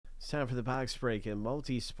time for the box break in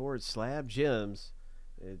multi-sport slab gems.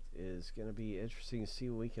 It is going to be interesting to see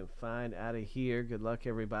what we can find out of here. Good luck,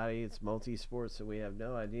 everybody. It's multi-sport, so we have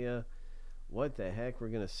no idea what the heck we're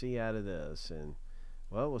going to see out of this. And,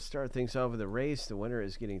 well, we'll start things off with the race. The winner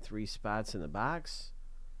is getting 3 spots in the box.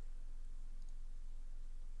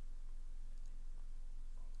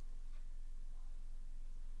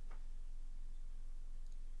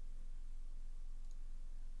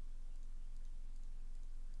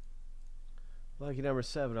 Lucky number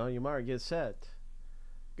 7. On your mark, get set.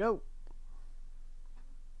 Go.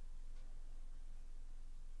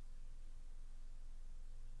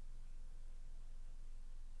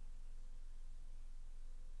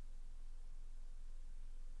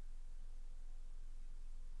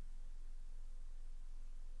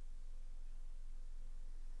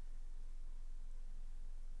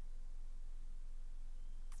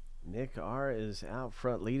 Nick R is out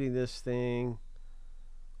front leading this thing.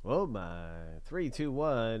 Oh my. 3, 2,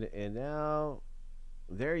 1. And now,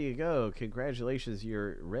 there you go. Congratulations.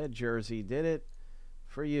 Your red jersey did it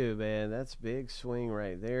for you, man. That's big swing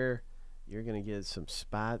right there. You're going to get some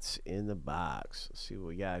spots in the box. Let's see what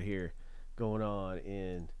we got here going on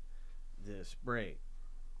in this break.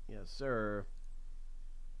 Yes, sir.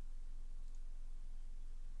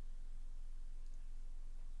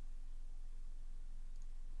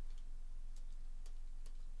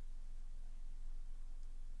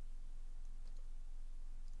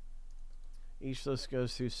 Each list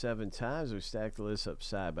goes through 7 times. We stack the list up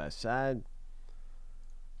side by side.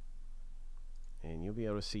 And you'll be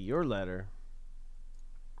able to see your letter.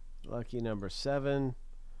 Lucky number 7.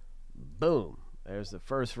 Boom. There's the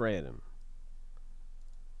first random.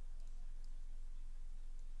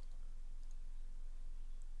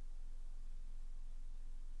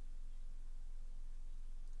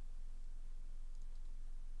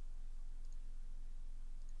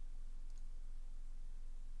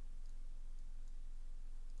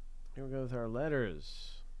 Here we go with our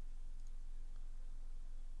letters.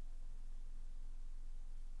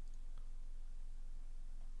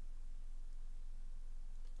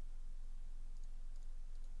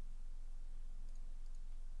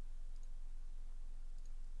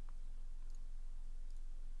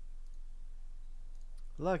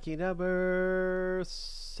 Lucky number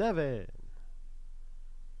 7.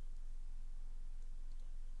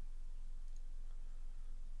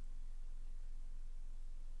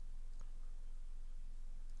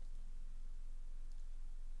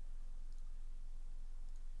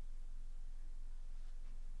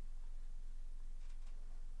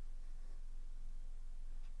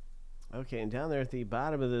 Okay, and down there at the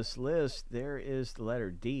bottom of this list, there is the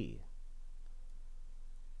letter D.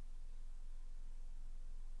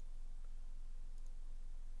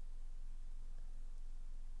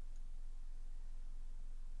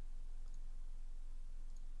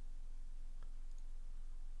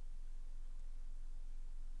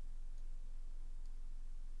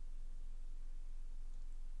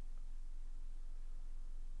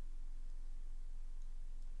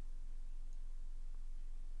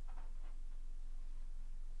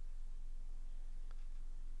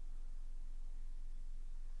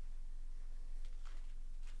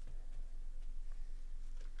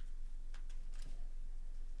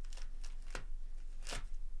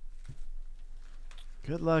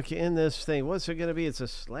 Good luck in this thing. What's it going to be? It's a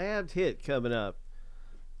slabbed hit coming up.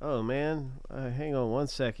 Oh, man. Hang on one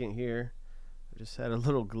second here. I just had a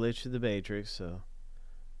little glitch in the matrix, so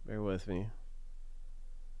bear with me.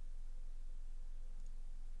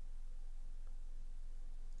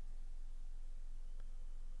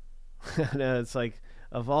 No, it's like,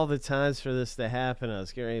 of all the times for this to happen, I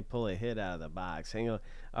was getting ready to pull a hit out of the box. Hang on.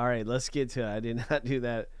 All right, let's get to it. I did not do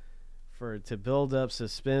that to build up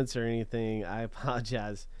suspense or anything. I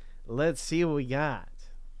apologize. Let's see what we got.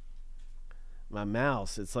 My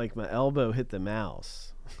mouse, it's like my elbow hit the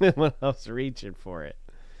mouse when I was reaching for it.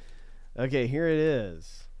 Okay, here it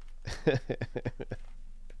is.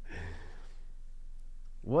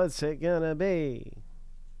 What's it gonna be?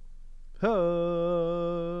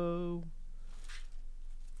 Oh,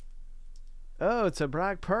 it's a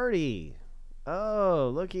Brock Purdy.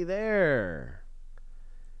 Oh, looky there.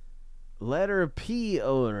 Letter P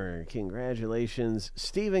owner. Congratulations,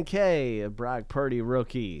 Stephen K, a Brock Purdy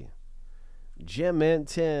rookie. Gem Mint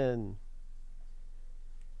 10.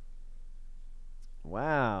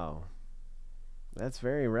 Wow. That's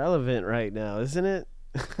very relevant right now, isn't it?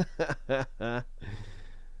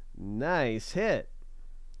 Nice hit.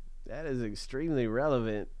 That is extremely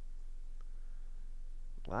relevant.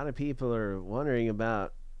 A lot of people are wondering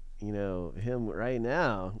about, him right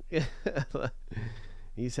now.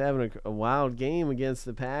 He's having a wild game against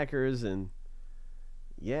the Packers, and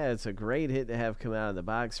yeah, it's a great hit to have come out of the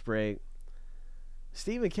box break.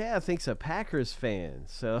 Stephen K, I think's a Packers fan,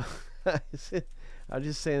 so I was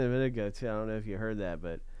just saying a minute ago too. I don't know if you heard that,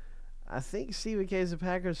 but I think Stephen K is a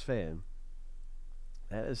Packers fan.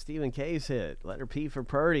 That is Stephen K's hit. Letter P for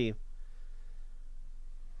Purdy.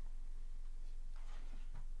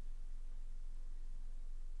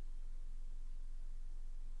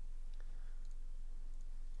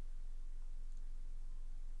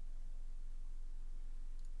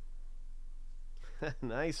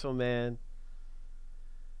 Nice one, man.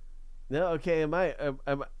 No, okay.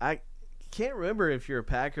 I can't remember if you're a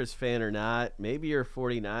Packers fan or not. Maybe you're a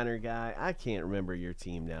 49er guy. I can't remember your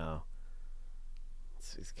team now.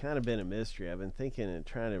 It's kind of been a mystery. I've been thinking and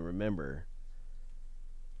trying to remember.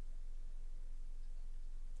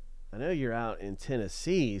 I know you're out in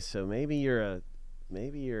Tennessee, so maybe you're a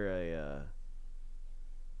a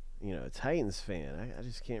Titans fan. I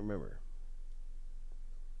just can't remember.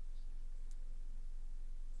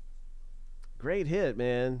 Great hit,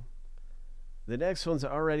 man. The next one's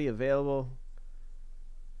already available.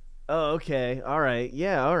 Oh, okay. All right.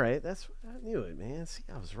 Yeah, all right. I knew it, man. See,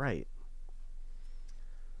 I was right.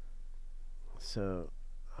 So,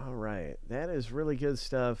 all right. That is really good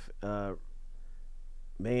stuff.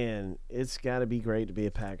 Man, it's got to be great to be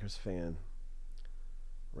a Packers fan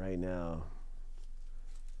right now.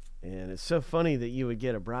 And it's so funny that you would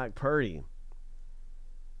get a Brock Purdy.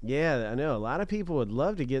 Yeah, I know. A lot of people would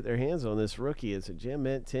love to get their hands on this rookie. It's a Gem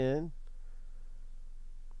Mint 10.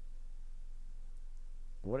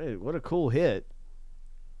 What a cool hit.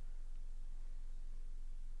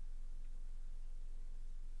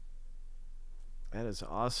 That is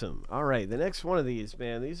awesome. All right, the next one of these,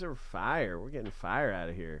 man, these are fire. We're getting fire out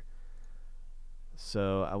of here.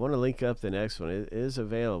 So I want to link up the next one. It is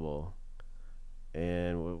available.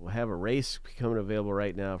 And we'll have a race becoming available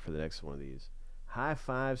right now for the next one of these. High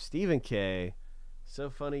five, Stephen K. So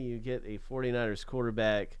funny you get a 49ers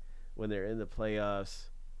quarterback when they're in the playoffs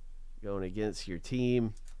going against your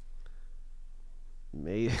team.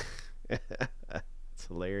 It's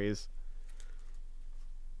hilarious.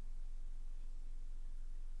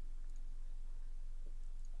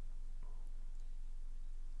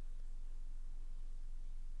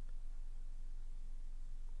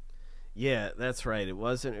 Yeah, that's right. It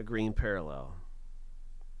wasn't a green parallel.